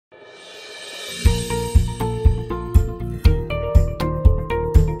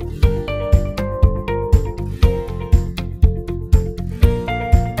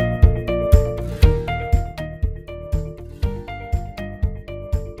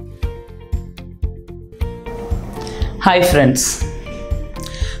Hi friends,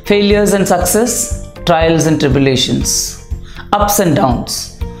 failures and success, trials and tribulations, ups and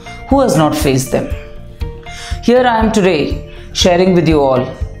downs, who has not faced them? Here I am today sharing with you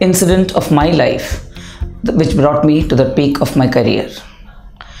all incident of my life which brought me to the peak of my career.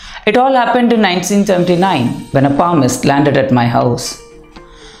 It all happened in 1979 when a palmist landed at my house.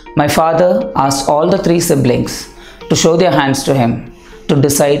 My father asked all the three siblings to show their hands to him to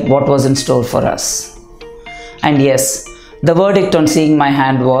decide what was in store for us. And yes, the verdict on seeing my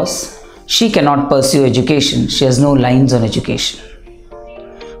hand was, she cannot pursue education, she has no lines on education.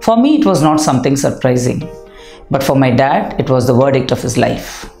 For me it was not something surprising, but for my dad it was the verdict of his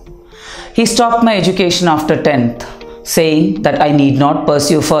life. He stopped my education after 10th, saying that I need not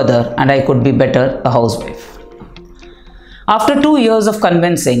pursue further and I could be better a housewife. After 2 years of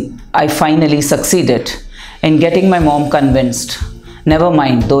convincing, I finally succeeded in getting my mom convinced, never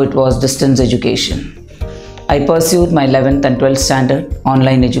mind though it was distance education. I pursued my 11th and 12th standard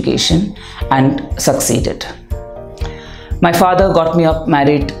online education and succeeded. My father got me up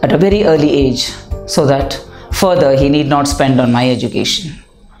married at a very early age so that further he need not spend on my education.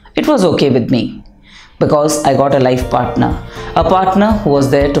 It was okay with me because I got a life partner, a partner who was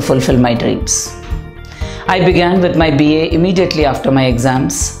there to fulfill my dreams. I began with my BA immediately after my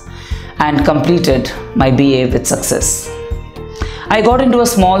exams and completed my BA with success. I got into a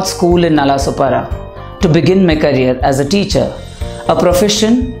small school in Nalasopara to begin my career as a teacher, a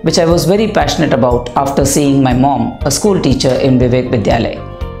profession which I was very passionate about after seeing my mom, a school teacher in Vivek Vidyalaya.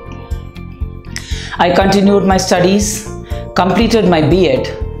 I continued my studies, completed my B.Ed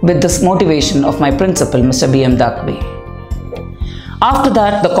with the motivation of my principal, Mr. B.M. Dakwe. After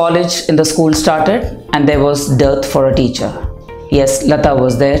that, the college in the school started and there was dearth for a teacher. Yes, Latha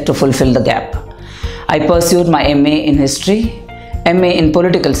was there to fulfill the gap. I pursued my MA in history, MA in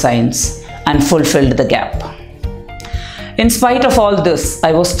political science and fulfilled the gap. In spite of all this,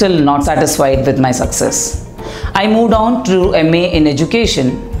 I was still not satisfied with my success. I moved on to MA in education,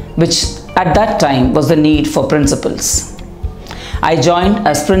 which at that time was the need for principals. I joined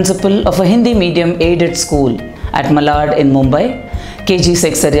as principal of a Hindi medium aided school at Malad in Mumbai,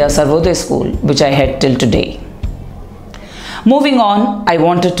 KGS Sarvodaya School, which I head till today. Moving on, I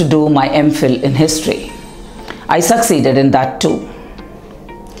wanted to do my MPhil in history. I succeeded in that too.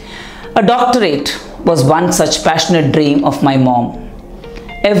 A doctorate was one such passionate dream of my mom.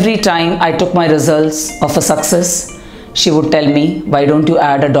 Every time I took my results of a success, she would tell me, why don't you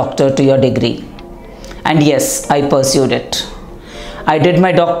add a doctor to your degree? And yes, I pursued it. I did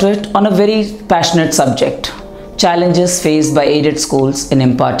my doctorate on a very passionate subject, challenges faced by aided schools in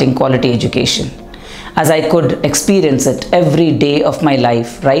imparting quality education, as I could experience it every day of my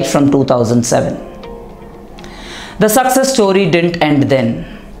life right from 2007. The success story didn't end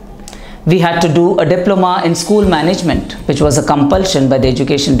then. We had to do a diploma in school management, which was a compulsion by the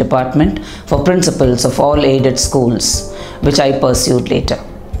education department for principals of all aided schools, which I pursued later.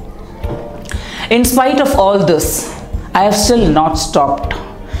 In spite of all this, I have still not stopped.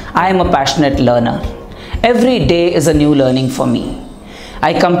 I am a passionate learner. Every day is a new learning for me.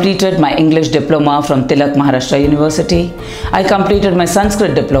 I completed my English diploma from Tilak Maharashtra University. I completed my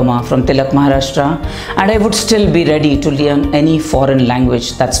Sanskrit diploma from Tilak Maharashtra, and I would still be ready to learn any foreign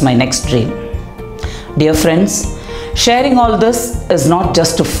language. That's my next dream. Dear friends, sharing all this is not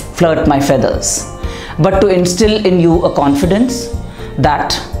just to flirt my feathers, but to instill in you a confidence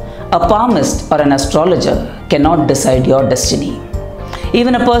that a palmist or an astrologer cannot decide your destiny.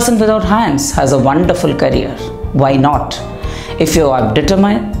 Even a person without hands has a wonderful career. Why not? If you are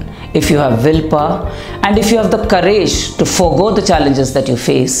determined, if you have willpower, and if you have the courage to forego the challenges that you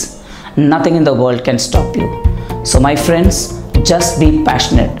face, nothing in the world can stop you. So my friends, just be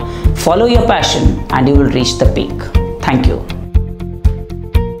passionate. Follow your passion and you will reach the peak. Thank you.